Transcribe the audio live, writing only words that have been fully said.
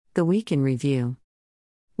The Week in Review.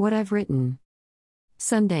 What I've written.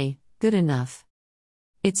 Sunday, good enough.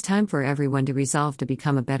 It's time for everyone to resolve to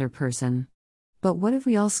become a better person. But what if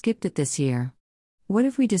we all skipped it this year? What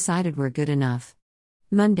if we decided we're good enough?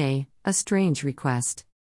 Monday, a strange request.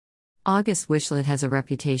 August Wishlet has a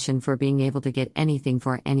reputation for being able to get anything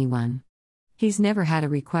for anyone. He's never had a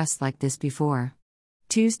request like this before.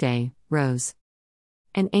 Tuesday, Rose.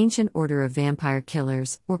 An ancient order of vampire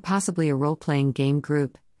killers, or possibly a role-playing game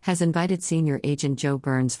group, has invited Senior Agent Joe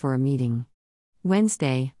Burns for a meeting.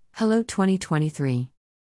 Wednesday, hello 2023.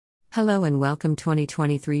 Hello and welcome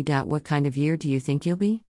 2023. What kind of year do you think you'll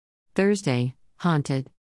be? Thursday, haunted.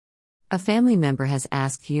 A family member has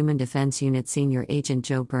asked Human Defense Unit Senior Agent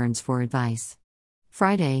Joe Burns for advice.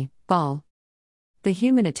 Friday, ball. The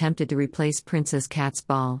human attempted to replace Princess Cat's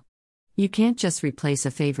ball. You can't just replace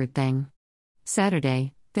a favorite thing.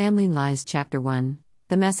 Saturday, Family Lies Chapter 1,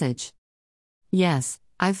 The Message. Yes,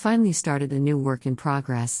 I've finally started a new work in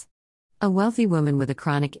progress. A wealthy woman with a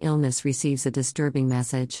chronic illness receives a disturbing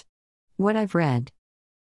message. What I've read.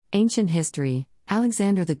 Ancient history.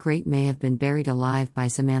 Alexander the Great may have been buried alive by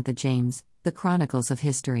Samantha James, The Chronicles of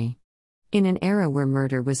History. In an era where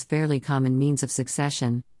murder was fairly common means of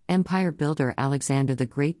succession, empire builder Alexander the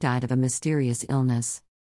Great died of a mysterious illness.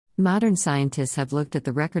 Modern scientists have looked at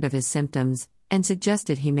the record of his symptoms and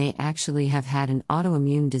suggested he may actually have had an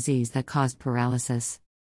autoimmune disease that caused paralysis.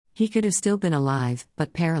 He could have still been alive,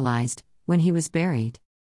 but paralyzed, when he was buried.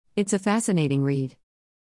 It's a fascinating read.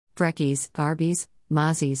 Brekkies, Barbies,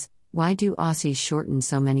 Mozzies, Why Do Aussies Shorten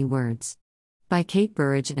So Many Words? By Kate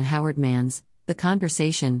Burridge and Howard Manns. The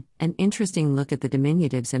Conversation, an interesting look at the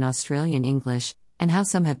diminutives in Australian English, and how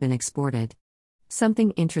some have been exported.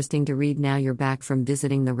 Something interesting to read now you're back from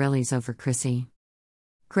visiting the Rellies over Chrissy.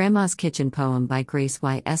 Grandma's Kitchen poem by Grace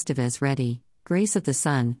Y. Estevez Reddy, Grace of the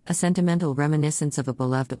Sun, a sentimental reminiscence of a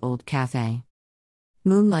beloved old cafe.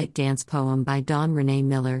 Moonlight Dance poem by Dawn Renee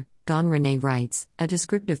Miller. Dawn Renee writes, a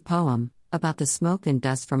descriptive poem, about the smoke and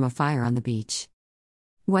dust from a fire on the beach.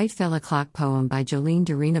 White Fella Clock poem by Jolene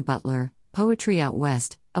Darina Butler, Poetry Out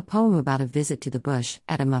West, a poem about a visit to the bush,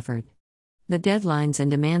 Adam Mufford. The deadlines and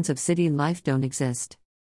demands of city life don't exist.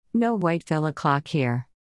 No White Fella Clock here.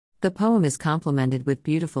 The poem is complemented with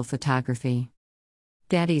beautiful photography.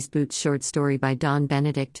 Daddy's Boots short story by Dawn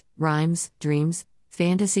Benedict, rhymes, dreams,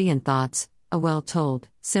 fantasy and thoughts, a well-told,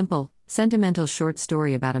 simple, sentimental short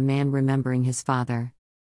story about a man remembering his father.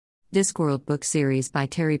 Discworld book series by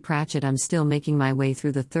Terry Pratchett. I'm still making my way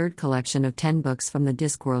through the third collection of 10 books from the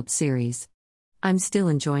Discworld series. I'm still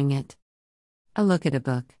enjoying it. A look at a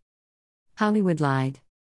book. Hollywood Lied.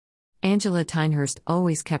 Angela Tynehurst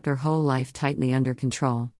always kept her whole life tightly under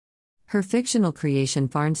control. Her fictional creation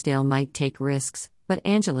Farnsdale might take risks, but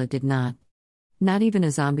Angela did not. Not even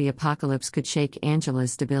a zombie apocalypse could shake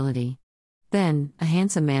Angela's stability. Then, a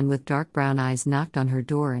handsome man with dark brown eyes knocked on her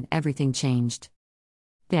door and everything changed.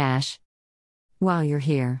 While you're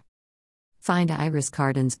here, find Iris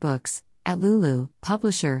Carden's books at Lulu,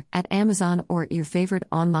 publisher, at Amazon or at your favorite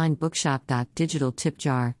online bookshop. Digital tip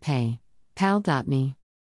jar, pay, pal.me.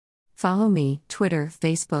 Follow me, Twitter,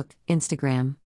 Facebook, Instagram.